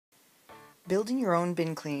Building your own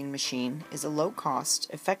bin cleaning machine is a low-cost,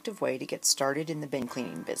 effective way to get started in the bin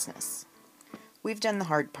cleaning business. We've done the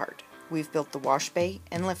hard part. We've built the wash bay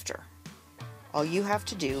and lifter. All you have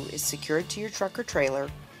to do is secure it to your truck or trailer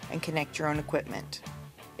and connect your own equipment.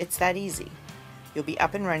 It's that easy. You'll be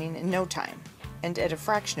up and running in no time, and at a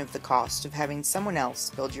fraction of the cost of having someone else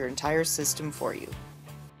build your entire system for you.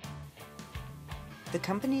 The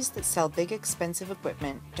companies that sell big expensive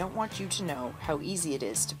equipment don't want you to know how easy it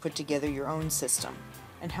is to put together your own system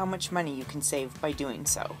and how much money you can save by doing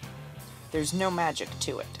so. There's no magic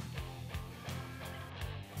to it.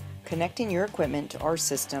 Connecting your equipment to our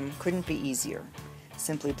system couldn't be easier.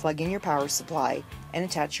 Simply plug in your power supply and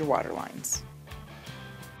attach your water lines.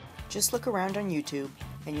 Just look around on YouTube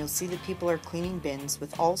and you'll see that people are cleaning bins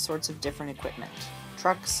with all sorts of different equipment.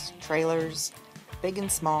 Trucks, trailers, big and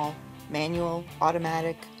small, manual,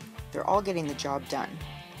 automatic, they're all getting the job done,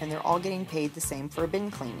 and they're all getting paid the same for a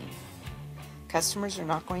bin cleaning. Customers are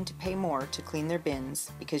not going to pay more to clean their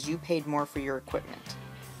bins because you paid more for your equipment.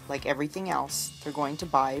 Like everything else, they're going to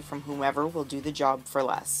buy from whomever will do the job for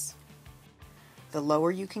less. The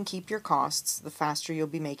lower you can keep your costs, the faster you'll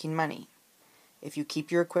be making money. If you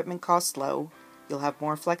keep your equipment costs low, you'll have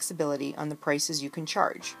more flexibility on the prices you can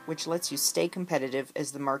charge, which lets you stay competitive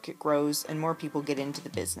as the market grows and more people get into the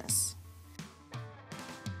business.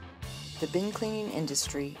 The bin cleaning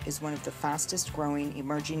industry is one of the fastest growing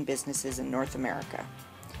emerging businesses in North America.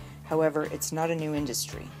 However, it's not a new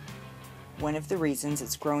industry. One of the reasons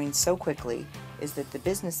it's growing so quickly is that the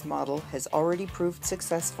business model has already proved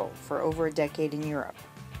successful for over a decade in Europe.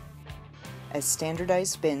 As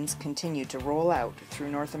standardized bins continue to roll out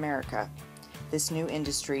through North America, this new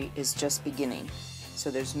industry is just beginning,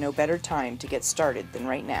 so there's no better time to get started than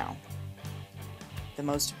right now. The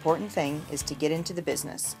most important thing is to get into the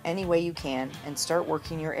business any way you can and start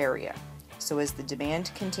working your area, so as the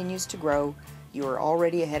demand continues to grow, you are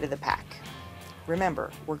already ahead of the pack. Remember,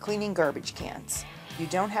 we're cleaning garbage cans. You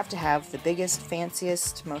don't have to have the biggest,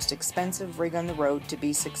 fanciest, most expensive rig on the road to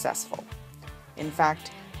be successful. In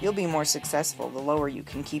fact, you'll be more successful the lower you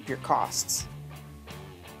can keep your costs.